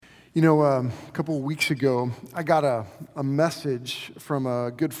You know, a couple of weeks ago, I got a message from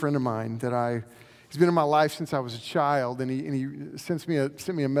a good friend of mine he's been in my life since I was a child, and he sent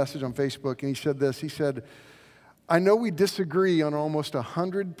me a message on Facebook, and he said this. He said, "I know we disagree on almost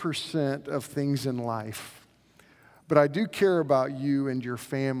 100% of things in life, but I do care about you and your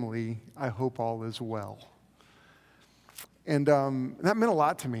family. I hope all is well." And that meant a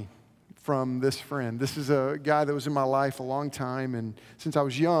lot to me from this friend. This is a guy that was in my life a long time, and since I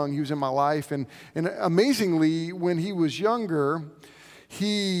was young, he was in my life. And amazingly, when he was younger,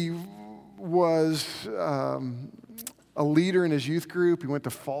 he was a leader in his youth group. He went to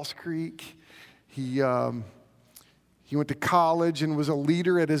Falls Creek. He went to college and was a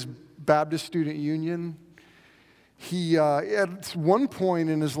leader at his Baptist Student Union. He, at one point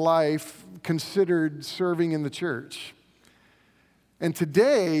in his life, considered serving in the church. And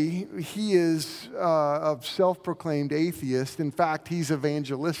today, he is a self-proclaimed atheist. In fact, he's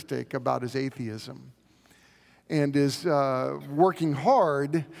evangelistic about his atheism and is working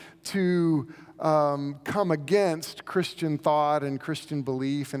hard to come against Christian thought and Christian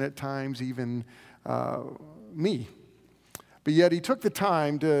belief, and at times even me. But yet he took the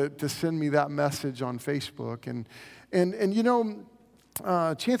time to send me that message on Facebook. And you know,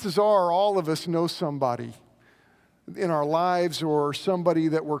 chances are all of us know somebody in our lives, or somebody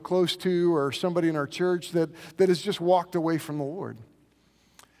that we're close to, or somebody in our church that has just walked away from the Lord.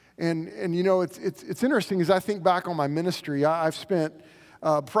 And you know, it's interesting as I think back on my ministry. I've spent,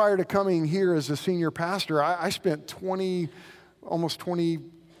 prior to coming here as a senior pastor, I spent almost 20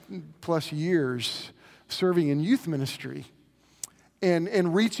 plus years serving in youth ministry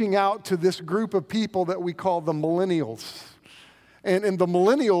and reaching out to this group of people that we call the millennials. And the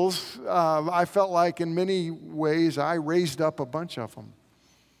millennials, I felt like in many ways, I raised up a bunch of them.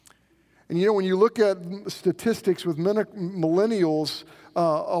 And you know, when you look at statistics with millennials,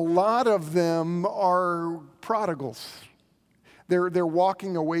 a lot of them are prodigals. They're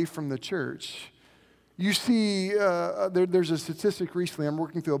walking away from the church. You see, there's a statistic recently, I'm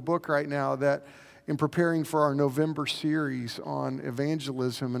working through a book right now that in preparing for our November series on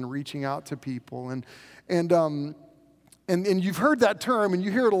evangelism and reaching out to people. And you've heard that term, and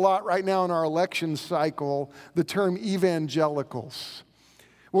you hear it a lot right now in our election cycle, the term evangelicals.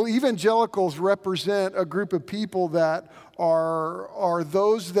 Well, evangelicals represent a group of people that are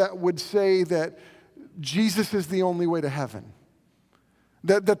those that would say that Jesus is the only way to heaven,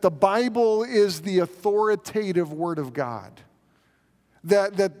 that the Bible is the authoritative Word of God,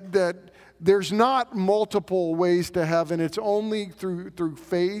 that there's not multiple ways to heaven, it's only through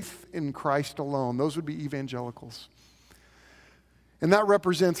faith in Christ alone. Those would be evangelicals. And that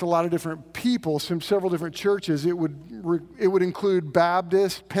represents a lot of different people, several different churches. It would include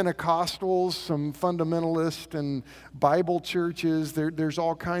Baptists, Pentecostals, some fundamentalist and Bible churches. There's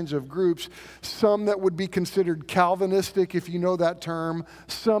all kinds of groups. Some that would be considered Calvinistic, if you know that term.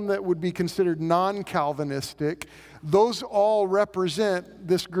 Some that would be considered non-Calvinistic. Those all represent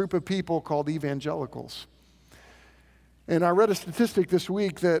this group of people called evangelicals. And I read a statistic this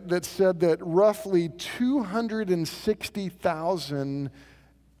week that said that roughly 260,000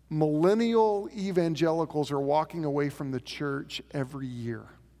 millennial evangelicals are walking away from the church every year.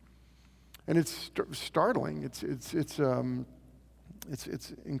 And it's startling. It's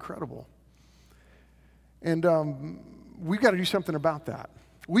incredible. And we've got to do something about that.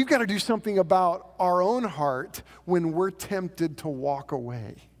 We've got to do something about our own heart when we're tempted to walk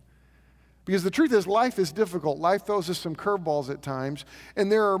away. Because the truth is, life is difficult. Life throws us some curveballs at times.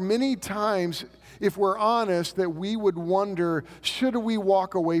 And there are many times, if we're honest, that we would wonder, should we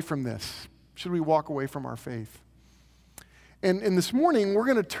walk away from this? Should we walk away from our faith? And this morning, we're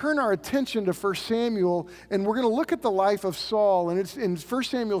going to turn our attention to 1 Samuel, and we're going to look at the life of Saul. And it's in 1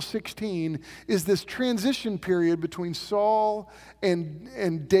 Samuel 16 is this transition period between Saul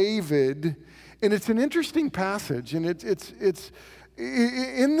and David. And it's an interesting passage, and it's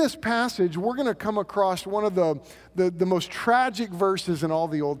in this passage, we're going to come across one of the most tragic verses in all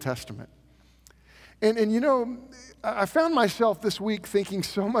the Old Testament. And you know, I found myself this week thinking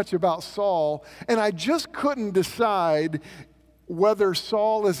so much about Saul, and I just couldn't decide whether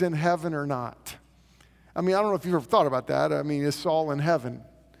Saul is in heaven or not. I mean, I don't know if you've ever thought about that. I mean, is Saul in heaven?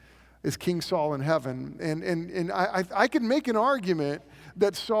 Is King Saul in heaven? And I could make an argument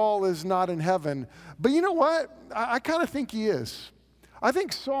that Saul is not in heaven. But you know what? I kind of think he is. I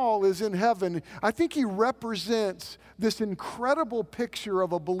think Saul is in heaven. I think he represents this incredible picture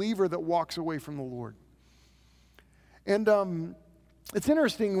of a believer that walks away from the Lord. And It's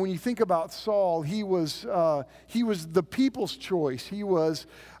interesting when you think about Saul. He was the people's choice. He was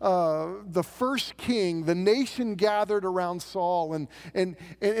the first king. The nation gathered around Saul, and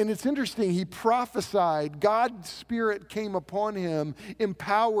it's interesting. He prophesied. God's Spirit came upon him,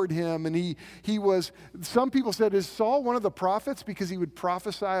 empowered him, and he was. Some people said, "Is Saul one of the prophets?" Because he would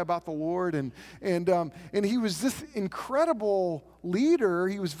prophesy about the Lord, and he was this incredible leader.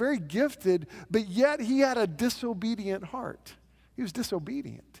 He was very gifted, but yet he had a disobedient heart. He was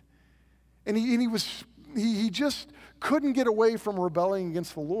disobedient. And he just couldn't get away from rebelling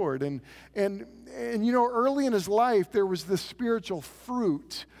against the Lord. And you know, early in his life, there was this spiritual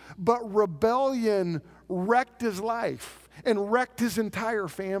fruit, but rebellion wrecked his life and wrecked his entire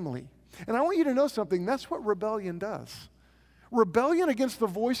family. And I want you to know something. That's what rebellion does. Rebellion against the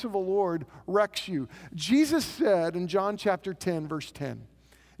voice of the Lord wrecks you. Jesus said in John chapter 10, verse 10,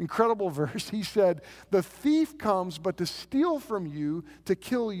 incredible verse. He said, "The thief comes but to steal from you, to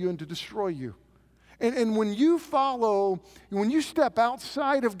kill you, and to destroy you." And when you step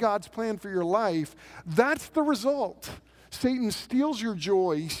outside of God's plan for your life, that's the result. Satan steals your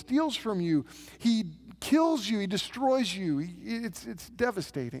joy. He steals from you. He kills you. He destroys you. It's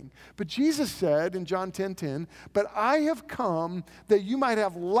devastating. But Jesus said in John 10:10, "But I have come that you might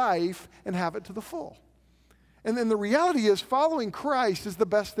have life and have it to the full." And then the reality is following Christ is the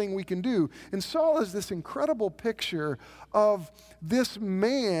best thing we can do. And Saul is this incredible picture of this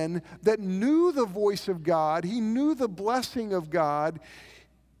man that knew the voice of God. He knew the blessing of God,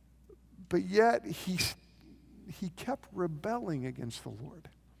 but yet he kept rebelling against the Lord.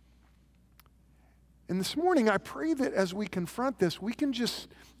 And this morning, I pray that as we confront this, we can just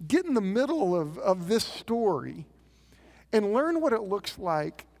get in the middle of this story and learn what it looks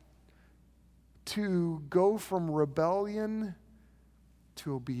like to go from rebellion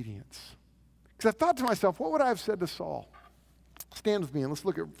to obedience. Because I thought to myself, what would I have said to Saul? Stand with me and let's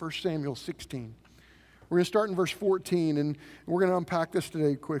look at 1 Samuel 16. We're going to start in verse 14, and we're going to unpack this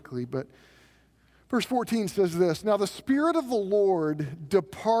today quickly. But verse 14 says this, "Now the Spirit of the Lord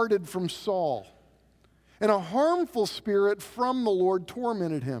departed from Saul, and a harmful spirit from the Lord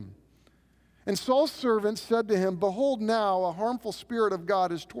tormented him. And Saul's servants said to him, 'Behold, now a harmful spirit of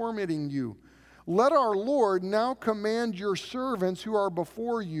God is tormenting you. Let our Lord now command your servants who are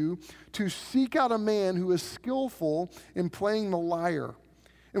before you to seek out a man who is skillful in playing the lyre.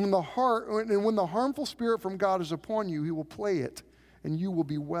 And when the harmful spirit from God is upon you, he will play it, and you will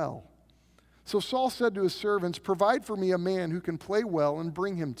be well.' So Saul said to his servants, 'Provide for me a man who can play well and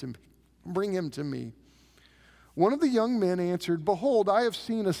bring him to me.' One of the young men answered, 'Behold, I have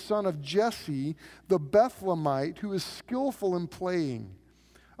seen a son of Jesse, the Bethlehemite, who is skillful in playing,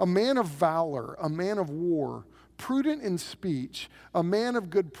 a man of valor, a man of war, prudent in speech, a man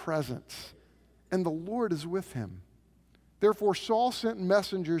of good presence, and the Lord is with him.' Therefore Saul sent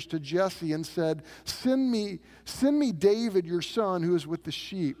messengers to Jesse and said, 'Send me David, your son, who is with the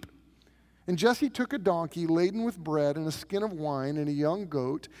sheep.' And Jesse took a donkey laden with bread and a skin of wine and a young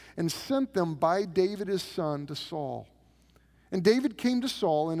goat and sent them by David his son to Saul. And David came to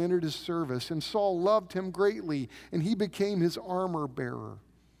Saul and entered his service, and Saul loved him greatly, and he became his armor bearer.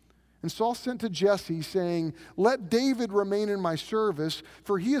 And Saul sent to Jesse, saying, 'Let David remain in my service,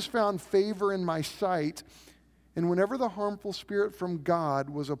 for he has found favor in my sight.' And whenever the harmful spirit from God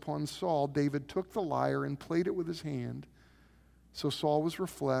was upon Saul, David took the lyre and played it with his hand. So Saul was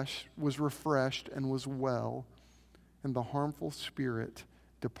refreshed and was well, and the harmful spirit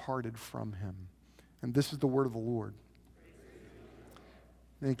departed from him." And this is the word of the Lord.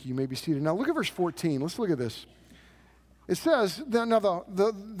 Thank you. You may be seated. Now look at verse 14. Let's look at this. It says, now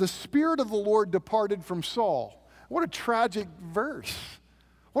the Spirit of the Lord departed from Saul. What a tragic verse.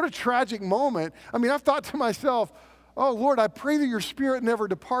 What a tragic moment. I mean, I've thought to myself, oh, Lord, I pray that your Spirit never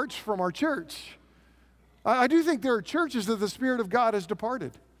departs from our church. I do think there are churches that the Spirit of God has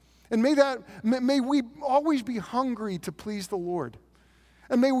departed. And may we always be hungry to please the Lord.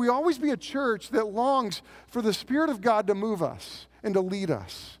 And may we always be a church that longs for the Spirit of God to move us and to lead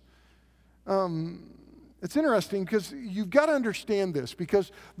us. It's interesting because you've got to understand this,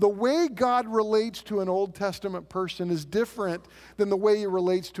 because the way God relates to an Old Testament person is different than the way he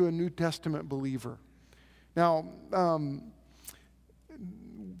relates to a New Testament believer. Now,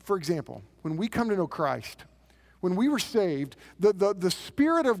 for example, when we come to know Christ, when we were saved, the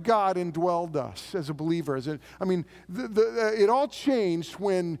Spirit of God indwelled us as a believer. It all changed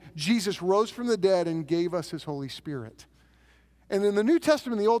when Jesus rose from the dead and gave us his Holy Spirit. And in the New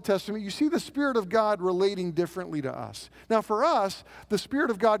Testament and the Old Testament, you see the Spirit of God relating differently to us. Now for us, the Spirit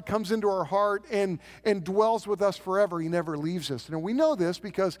of God comes into our heart and dwells with us forever. He never leaves us. And we know this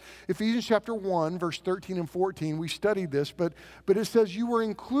because Ephesians chapter 1, verse 13 and 14, we studied this, but it says, you were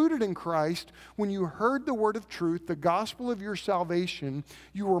included in Christ when you heard the word of truth, the gospel of your salvation.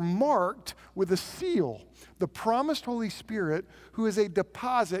 You were marked with a seal, the promised Holy Spirit, who is a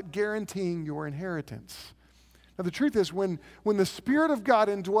deposit guaranteeing your inheritance. Now, the truth is, when the Spirit of God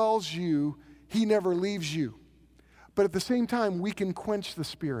indwells you, He never leaves you. But at the same time, we can quench the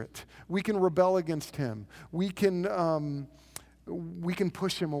Spirit. We can rebel against Him. We can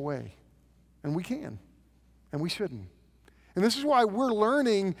push Him away. And we can. And we shouldn't. And this is why we're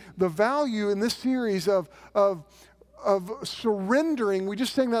learning the value in this series of surrendering. We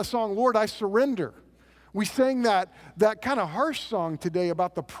just sang that song, Lord, I Surrender. We sang that kind of harsh song today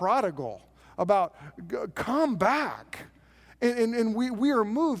about the prodigal, about come back. And we are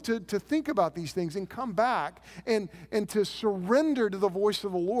moved to think about these things and come back and to surrender to the voice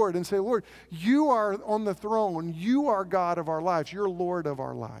of the Lord and say, Lord, you are on the throne. You are God of our lives. You're Lord of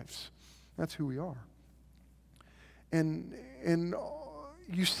our lives. That's who we are. And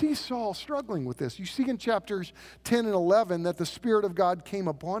you see Saul struggling with this. You see in chapters 10 and 11 that the Spirit of God came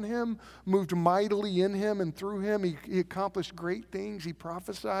upon him, moved mightily in him and through him. He accomplished great things. He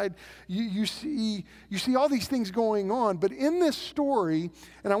prophesied. You see all these things going on. But in this story,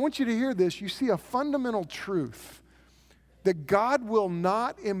 and I want you to hear this, you see a fundamental truth that God will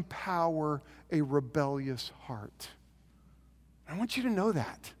not empower a rebellious heart. I want you to know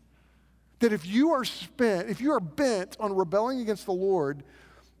that. That if you are bent on rebelling against the Lord,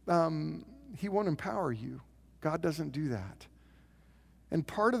 He won't empower you. God doesn't do that. And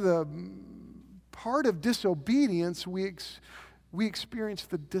part of disobedience, we experience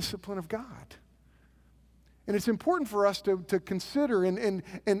the discipline of God. And it's important for us to consider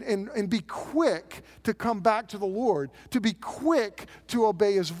and be quick to come back to the Lord, to be quick to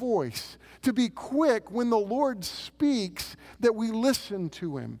obey His voice, to be quick when the Lord speaks that we listen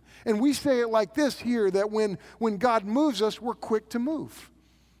to Him. And we say it like this here, that when God moves us, we're quick to move.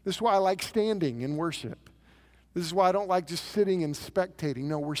 This is why I like standing in worship. This is why I don't like just sitting and spectating.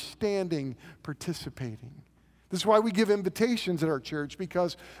 No, we're standing, participating. This is why we give invitations at our church,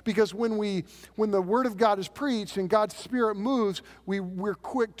 because when the Word of God is preached and God's Spirit moves, we're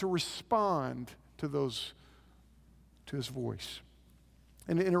quick to respond to His voice.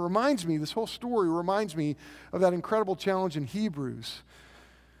 And it reminds me, this whole story reminds me of that incredible challenge in Hebrews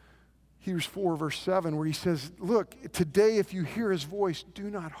 4, verse 7, where he says, look, today if you hear His voice, do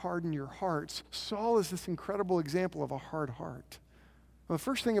not harden your hearts. Saul is this incredible example of a hard heart. Well, the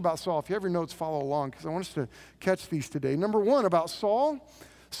first thing about Saul, if you have your notes, follow along, because I want us to catch these today. Number one, about Saul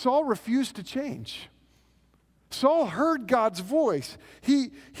refused to change. Saul heard God's voice.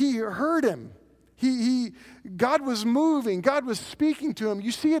 He heard Him. God was moving. God was speaking to him.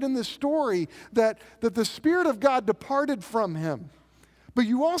 You see it in this story that the Spirit of God departed from him. But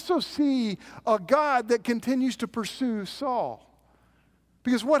you also see a God that continues to pursue Saul.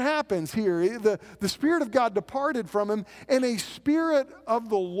 Because what happens here, the Spirit of God departed from him, and a Spirit of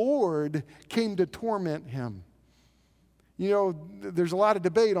the Lord came to torment him. You know, there's a lot of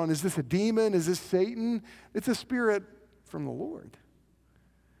debate on, is this a demon? Is this Satan? It's a spirit from the Lord.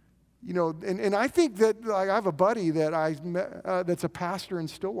 You know, and I think that, like, I have a buddy that that's a pastor in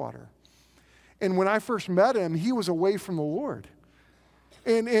Stillwater. And when I first met him, he was away from the Lord.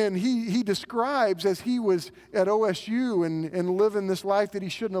 And he describes, as he was at OSU and living this life that he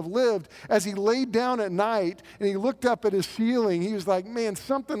shouldn't have lived, as he laid down at night and he looked up at his ceiling, he was like, man,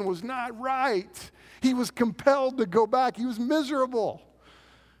 something was not right. He was compelled to go back. He was miserable.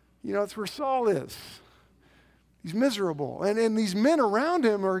 You know, that's where Saul is. He's miserable. And these men around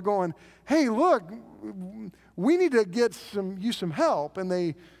him are going, hey, look, we need to get you some help.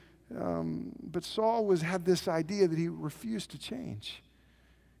 And but Saul had this idea that he refused to change.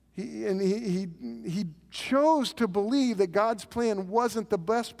 He chose to believe that God's plan wasn't the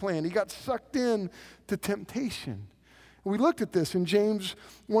best plan. He got sucked in to temptation. We looked at this in James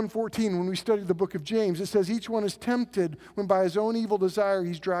 1:14 when we studied the book of James. It says, each one is tempted when by his own evil desire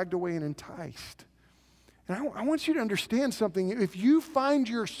he's dragged away and enticed. And I want you to understand something. If you find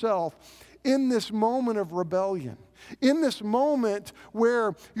yourself in this moment of rebellion, in this moment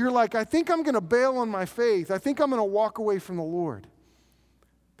where you're like, I think I'm going to bail on my faith. I think I'm going to walk away from the Lord.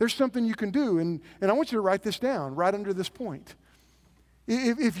 There's something you can do. And I want you to write this down right under this point.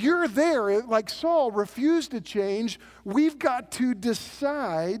 If you're there, like Saul refused to change, we've got to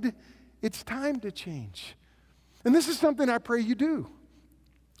decide it's time to change. And this is something I pray you do.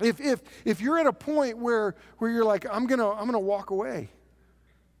 If you're at a point where you're like, I'm gonna walk away,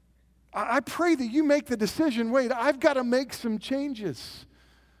 I pray that you make the decision, wait, I've got to make some changes.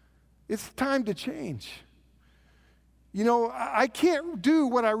 It's time to change. You know, I can't do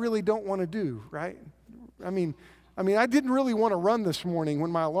what I really don't want to do, right? I mean, I didn't really want to run this morning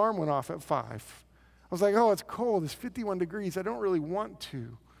when my alarm went off at 5. I was like, oh, it's cold, it's 51 degrees, I don't really want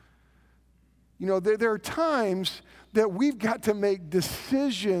to. You know, there are times that we've got to make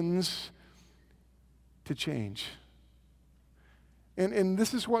decisions to change. And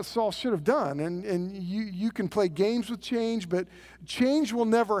this is what Saul should have done. And you can play games with change, but change will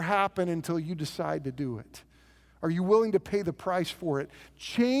never happen until you decide to do it. Are you willing to pay the price for it?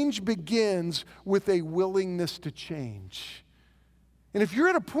 Change begins with a willingness to change. And if you're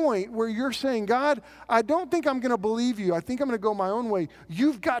at a point where you're saying, God, I don't think I'm going to believe you. I think I'm going to go my own way.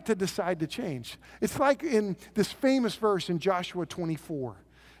 You've got to decide to change. It's like in this famous verse in Joshua 24.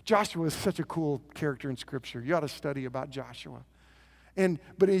 Joshua is such a cool character in Scripture. You ought to study about Joshua.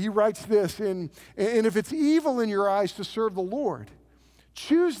 But he writes this, and if it's evil in your eyes to serve the Lord,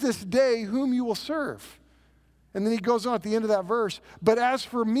 choose this day whom you will serve. And then he goes on at the end of that verse, but as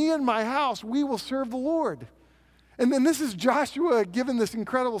for me and my house, we will serve the Lord. And then this is Joshua giving this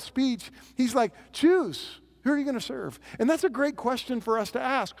incredible speech. He's like, choose. Who are you going to serve? And that's a great question for us to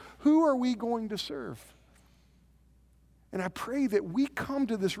ask. Who are we going to serve? And I pray that we come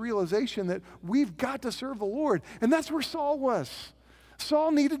to this realization that we've got to serve the Lord. And that's where Saul was.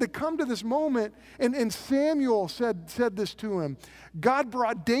 Saul needed to come to this moment, and Samuel said this to him. God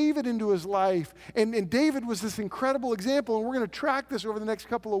brought David into his life, and David was this incredible example, and we're going to track this over the next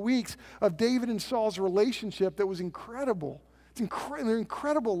couple of weeks of David and Saul's relationship that was incredible. There are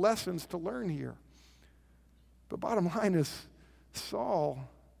incredible lessons to learn here. But bottom line is, Saul,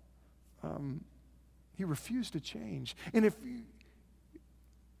 he refused to change. And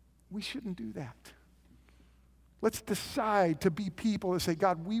we shouldn't do that. Let's decide to be people that say,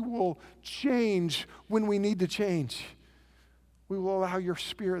 God, we will change when we need to change. We will allow your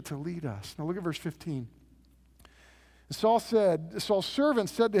Spirit to lead us. Now look at verse 15. Saul's servant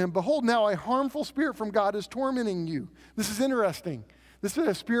said to him, behold, now a harmful spirit from God is tormenting you. This is interesting. This is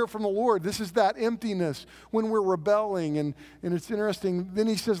a spirit from the Lord. This is that emptiness when we're rebelling. And it's interesting. Then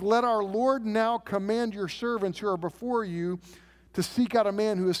he says, let our Lord now command your servants who are before you to seek out a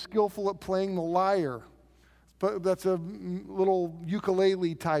man who is skillful at playing the lyre. But that's a little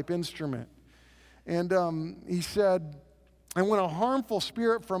ukulele type instrument. And he said, and when a harmful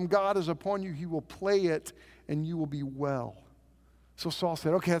spirit from God is upon you, he will play it and you will be well. So Saul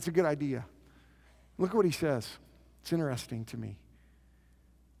said, okay, that's a good idea. Look at what he says. It's interesting to me.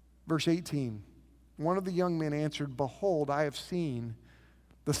 Verse 18, one of the young men answered, behold, I have seen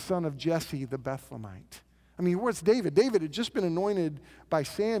the son of Jesse the Bethlehemite. I mean, what's David? David had just been anointed by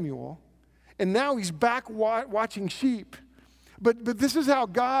Samuel. And now he's back watching sheep. But this is how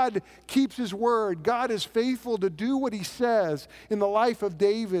God keeps his word. God is faithful to do what he says in the life of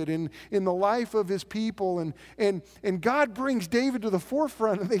David and in the life of his people. And God brings David to the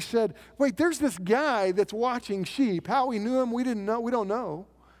forefront. And they said, wait, there's this guy that's watching sheep. How we knew him, we didn't know. We don't know.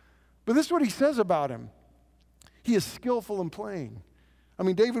 But this is what he says about him. He is skillful in playing. I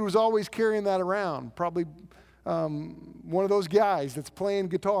mean, David was always carrying that around, probably one of those guys that's playing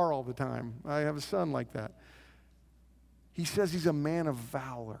guitar all the time. I have a son like that. He says he's a man of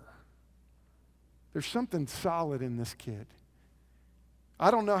valor. There's something solid in this kid.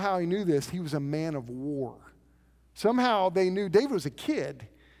 I don't know how he knew this. He was a man of war. Somehow they knew David was a kid.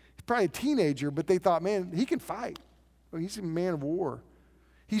 He's probably a teenager, but they thought, man, he can fight. Well, he's a man of war.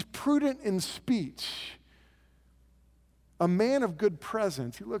 He's prudent in speech. A man of good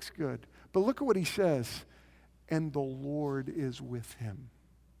presence. He looks good. But look at what he says. And the Lord is with him.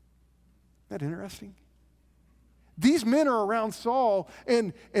 Isn't that interesting? These men are around Saul,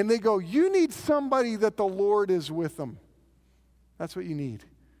 and they go, you need somebody that the Lord is with them. That's what you need.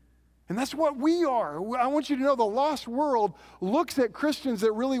 And that's what we are. I want you to know the lost world looks at Christians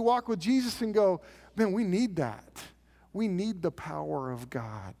that really walk with Jesus and go, man, we need that. We need the power of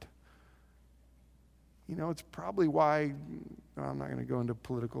God. You know, it's probably why, I'm not going to go into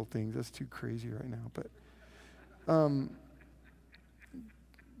political things. That's too crazy right now.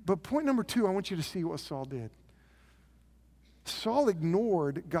 But point number 2, I want you to see what Saul did. Saul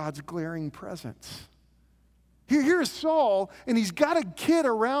ignored God's glaring presence. Here's Saul, and he's got a kid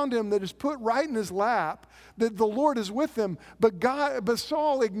around him that is put right in his lap, that the Lord is with him, but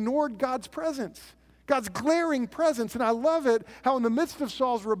Saul ignored God's presence, God's glaring presence. And I love it how in the midst of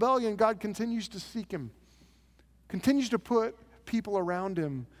Saul's rebellion, God continues to seek him, continues to put people around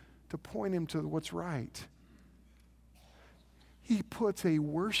him to point him to what's right. he puts a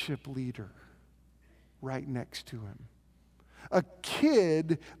worship leader right next to him. A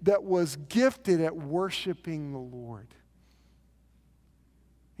kid that was gifted at worshiping the Lord.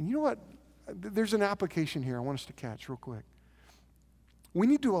 And you know what? There's an application here I want us to catch real quick. We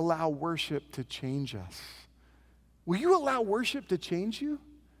need to allow worship to change us. Will you allow worship to change you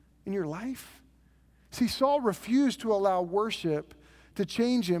in your life? See, Saul refused to allow worship to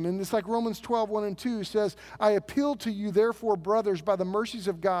change him. And it's like Romans 12:1-2 says, I appeal to you, therefore, brothers, by the mercies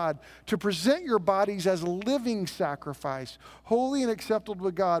of God, to present your bodies as a living sacrifice, holy and acceptable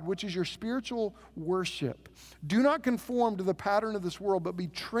to God, which is your spiritual worship. Do not conform to the pattern of this world, but be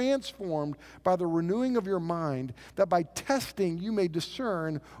transformed by the renewing of your mind, that by testing you may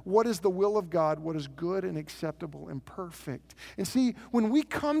discern what is the will of God, what is good and acceptable and perfect. And see, when we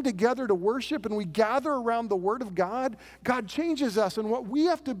come together to worship and we gather around the Word of God, God changes us. And what we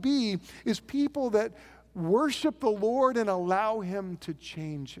have to be is people that worship the Lord and allow Him to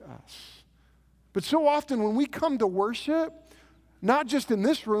change us. But so often when we come to worship, not just in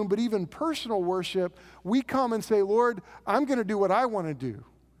this room, but even personal worship, we come and say, Lord, I'm going to do what I want to do.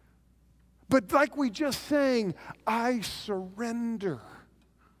 But like we just sang, I surrender.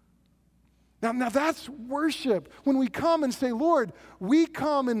 Now that's worship. When we come and say, Lord, we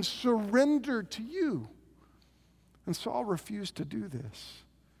come and surrender to you. And Saul refused to do this.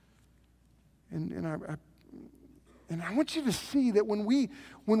 And I want you to see that when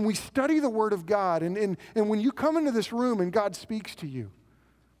we study the Word of God and when you come into this room and God speaks to you,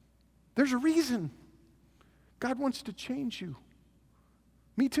 there's a reason. God wants to change you.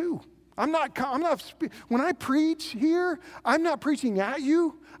 Me too. When I preach here, I'm not preaching at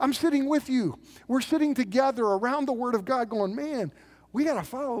you. I'm sitting with you. We're sitting together around the Word of God going, man, we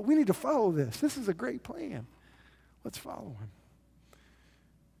need to follow this. This is a great plan. Let's follow him.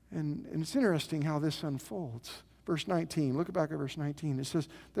 And it's interesting how this unfolds. Verse 19, look back at verse 19. It says,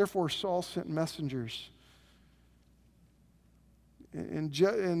 therefore Saul sent messengers. And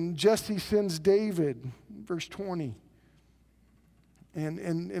Jesse sends David, verse 20. And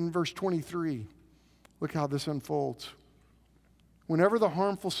in verse 23, look how this unfolds. Whenever the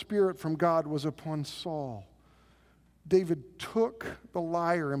harmful spirit from God was upon Saul, David took the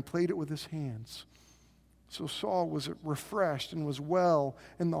lyre and played it with his hands. So Saul was refreshed and was well,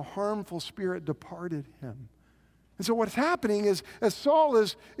 and the harmful spirit departed him. And so what's happening is, as Saul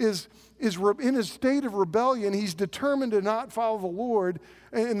is in his state of rebellion, he's determined to not follow the Lord,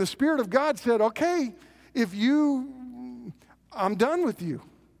 and the Spirit of God said, okay, I'm done with you.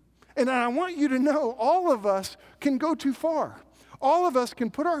 And I want you to know, all of us can go too far. All of us can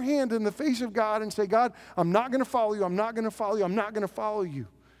put our hand in the face of God and say, God, I'm not going to follow you, I'm not going to follow you, I'm not going to follow you.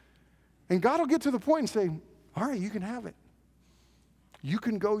 And God will get to the point and say, all right, you can have it. You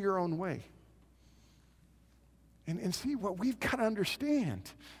can go your own way. And see, what we've got to understand,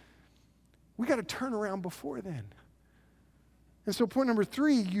 we got to turn around before then. And so point number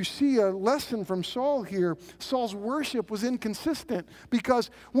 3, you see a lesson from Saul here. Saul's worship was inconsistent because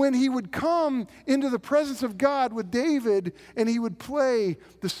when he would come into the presence of God with David and he would play,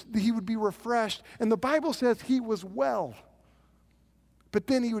 he would be refreshed. And the Bible says he was well. But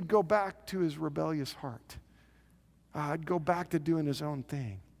then he would go back to his rebellious heart. I'd go back to doing his own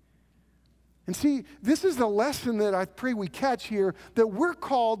thing. And see, this is the lesson that I pray we catch here, that we're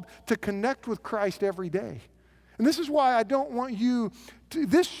called to connect with Christ every day. And this is why I don't want you to,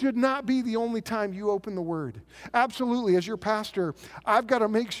 this should not be the only time you open the Word. Absolutely, as your pastor, I've got to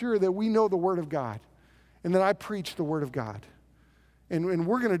make sure that we know the Word of God and that I preach the Word of God. And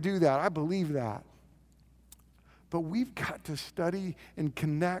we're going to do that. I believe that. But we've got to study and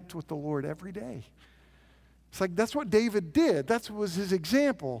connect with the Lord every day. It's like that's what David did. That was his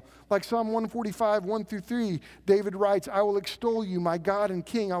example. Like Psalm 145, 1-3, David writes, I will extol you, my God and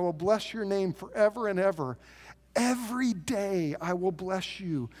King. I will bless your name forever and ever. Every day I will bless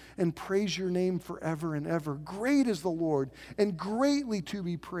you and praise your name forever and ever. Great is the Lord and greatly to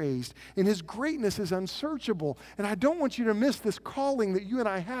be praised. And his greatness is unsearchable. And I don't want you to miss this calling that you and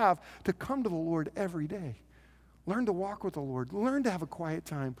I have to come to the Lord every day. Learn to walk with the Lord. Learn to have a quiet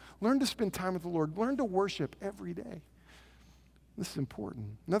time. Learn to spend time with the Lord. Learn to worship every day. This is important.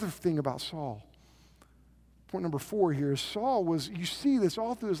 Another thing about Saul. Point number 4 here is Saul was, you see this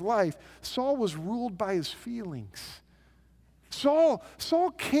all through his life, Saul was ruled by his feelings. Saul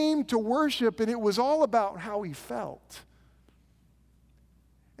came to worship and it was all about how he felt.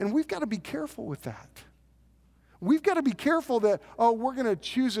 And we've got to be careful with that. We've got to be careful that, we're going to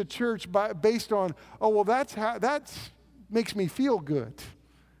choose a church based on, that makes me feel good.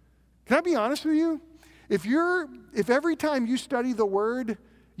 Can I be honest with you? If every time you study the Word,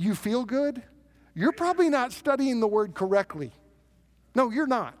 you feel good, you're probably not studying the Word correctly. No, you're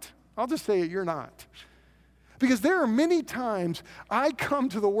not. I'll just say it, you're not. Because there are many times I come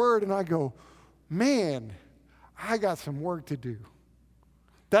to the Word and I go, man, I got some work to do.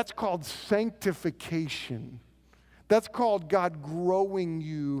 That's called sanctification. That's called God growing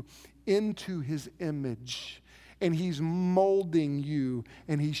you into His image. And He's molding you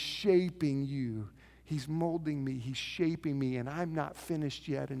and He's shaping you. He's molding me, He's shaping me, and I'm not finished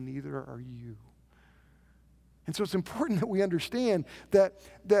yet, and neither are you. And so it's important that we understand that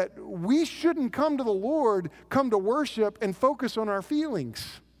we shouldn't come to the Lord, come to worship, and focus on our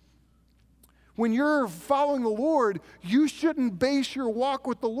feelings. When you're following the Lord, you shouldn't base your walk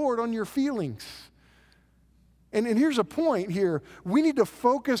with the Lord on your feelings. And here's a point here. We need to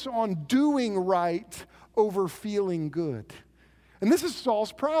focus on doing right over feeling good. And this is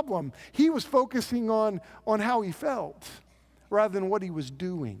Saul's problem. He was focusing on how he felt rather than what he was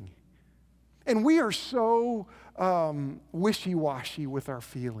doing. And we are so wishy-washy with our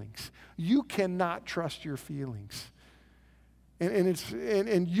feelings. You cannot trust your feelings.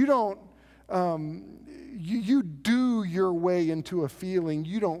 And you don't, you do your way into a feeling.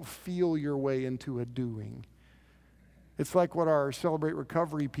 You don't feel your way into a doing. It's like what our Celebrate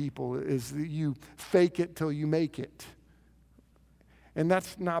Recovery people is, that you fake it till you make it. And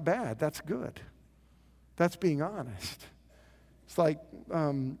that's not bad. That's good. That's being honest. It's like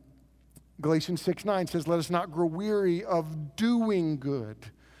Galatians 6:9 says, let us not grow weary of doing good.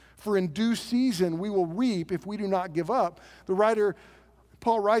 For in due season we will reap if we do not give up. The writer,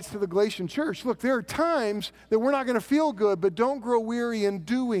 Paul, writes to the Galatian church, look, there are times that we're not going to feel good, but don't grow weary in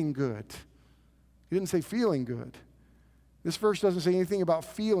doing good. He didn't say feeling good. This verse doesn't say anything about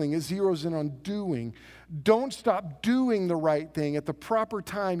feeling. It zeroes in on doing. Don't stop doing the right thing. At the proper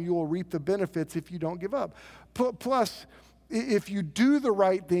time, you will reap the benefits if you don't give up. Plus, if you do the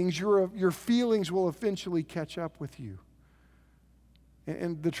right things, your feelings will eventually catch up with you.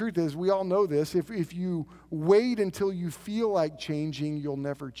 And the truth is, we all know this. If you wait until you feel like changing, you'll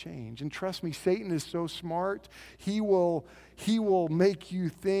never change. And trust me, Satan is so smart. He will make you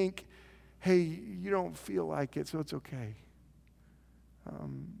think, hey, you don't feel like it, so it's okay.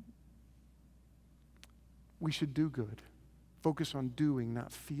 We should do good. Focus on doing,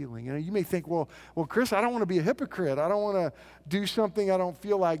 not feeling. And you may think, well, Chris, I don't want to be a hypocrite. I don't want to do something I don't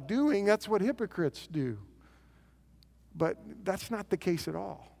feel like doing. That's what hypocrites do. But that's not the case at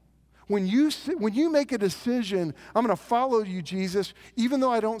all. When you make a decision, I'm going to follow you, Jesus, even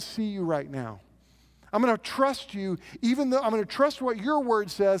though I don't see you right now. I'm going to trust you, even though I'm going to trust what your word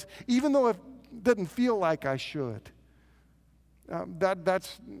says, even though it doesn't feel like I should.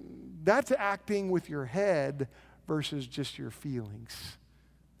 That's acting with your head versus just your feelings.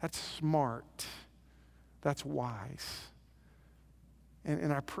 That's smart. That's wise.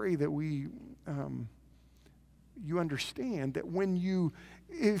 And I pray that you understand that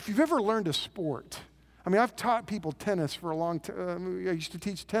if you've ever learned a sport, I mean, I've taught people tennis for a long time. I used to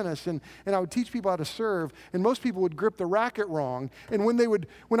teach tennis, and I would teach people how to serve, and most people would grip the racket wrong. And when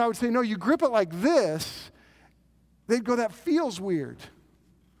I would say, no, you grip it like this, they'd go, that feels weird.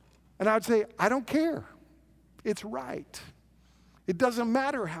 And I would say, I don't care. It's right. It doesn't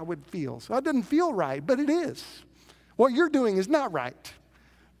matter how it feels. Well, it doesn't feel right, but it is. What you're doing is not right.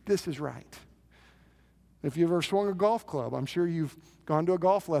 This is right. If you've ever swung a golf club, I'm sure you've gone to a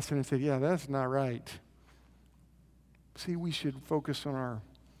golf lesson and said, yeah, that's not right. See, we should focus on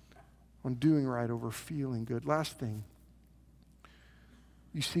doing right over feeling good. Last thing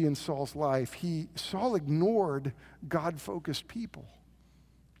you see in Saul's life, Saul ignored God-focused people.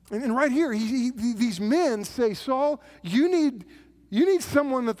 And right here, these men say, Saul, you need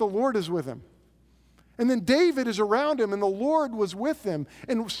someone that the Lord is with him. And then David is around him, and the Lord was with him.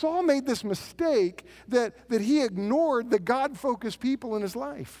 And Saul made this mistake that he ignored the God-focused people in his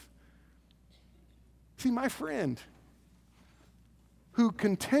life. See, my friend who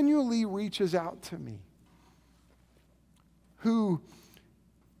continually reaches out to me, who,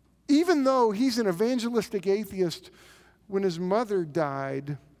 even though he's an evangelistic atheist, when his mother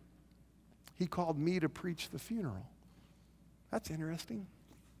died, he called me to preach the funeral. That's interesting.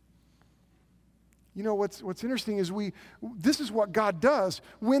 You know, what's interesting is this is what God does.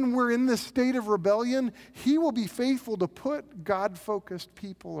 When we're in this state of rebellion, He will be faithful to put God-focused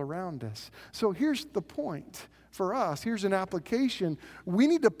people around us. So here's the point for us. Here's an application. We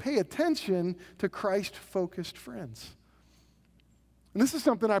need to pay attention to Christ-focused friends. And this is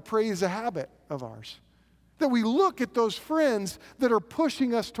something I pray is a habit of ours. That we look at those friends that are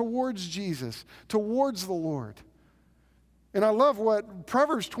pushing us towards Jesus, towards the Lord. And I love what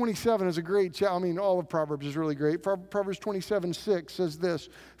Proverbs 27 is a great, all of Proverbs is really great. Proverbs 27:6 says this,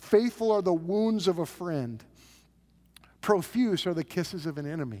 faithful are the wounds of a friend, Profuse are the kisses of an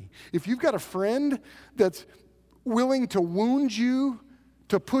enemy. If you've got a friend that's willing to wound you,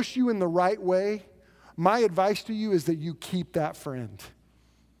 to push you in the right way, my advice to you is that you keep that friend.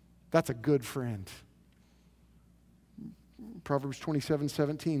 That's a good friend. Proverbs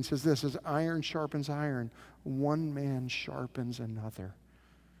 27:17 says this, as iron sharpens iron, one man sharpens another.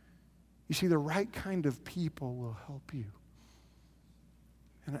 You see, the right kind of people will help you.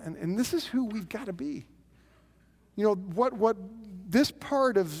 And this is who we've got to be. You know, what this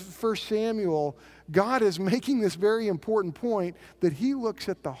part of 1 Samuel, God is making this very important point that he looks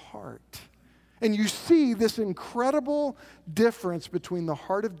at the heart. And you see this incredible difference between the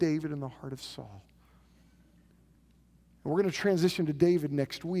heart of David and the heart of Saul. And we're going to transition to David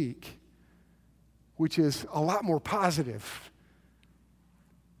next week, which is a lot more positive.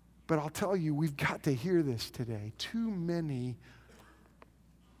 But I'll tell you, we've got to hear this today. Too many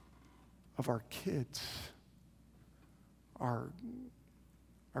of our kids, our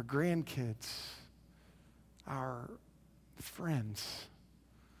grandkids, our friends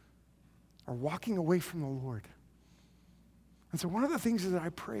are walking away from the Lord. And so one of the things that I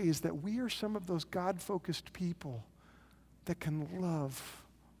pray is that we are some of those God-focused people that can love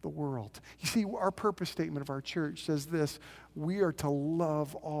the world. You see, our purpose statement of our church says this: we are to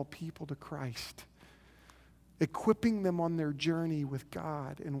love all people to Christ, equipping them on their journey with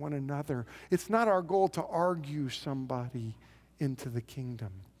God and one another. It's not our goal to argue somebody into the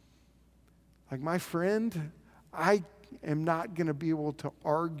kingdom. Like my friend, I am not going to be able to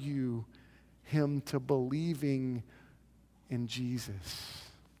argue him to believing in Jesus.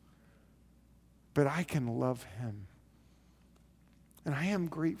 But I can love him. And I am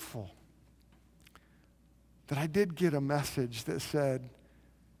grateful that I did get a message that said,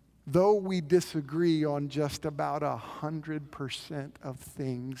 though we disagree on just about 100% of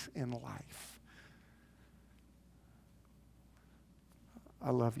things in life,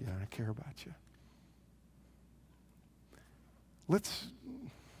 I love you and I care about you.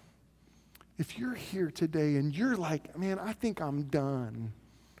 If you're here today and you're like, man, I think I'm done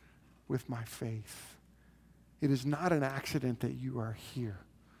with my faith, it is not an accident that you are here.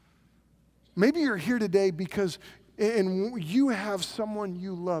 Maybe you're here today because you have someone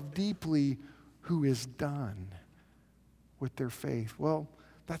you love deeply who is done with their faith. Well,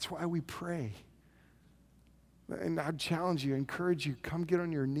 that's why we pray. And I'd challenge you, encourage you, come get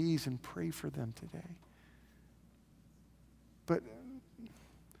on your knees and pray for them today. But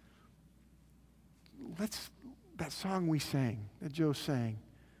that song we sang, that Joe sang,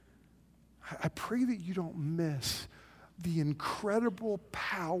 I pray that you don't miss the incredible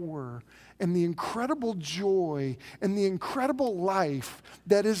power and the incredible joy and the incredible life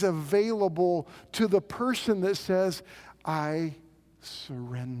that is available to the person that says, I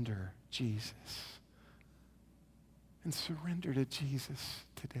surrender, Jesus. And surrender to Jesus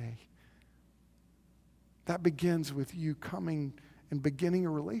today. That begins with you coming and beginning a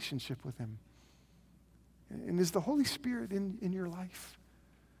relationship with him. And is the Holy Spirit in your life?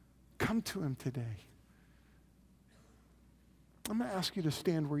 Come to him today. I'm going to ask you to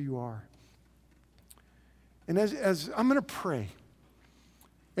stand where you are. And as I'm going to pray,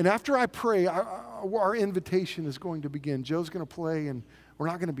 and after I pray, our invitation is going to begin. Joe's going to play, and we're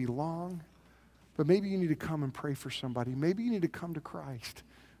not going to be long, but maybe you need to come and pray for somebody. Maybe you need to come to Christ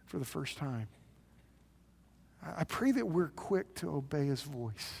for the first time. I pray that we're quick to obey his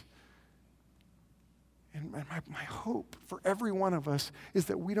voice. And my hope for every one of us is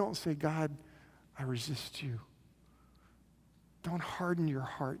that we don't say, God, I resist you. Don't harden your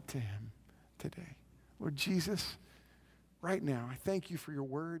heart to him today. Lord Jesus, right now, I thank you for your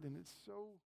word, and it's so...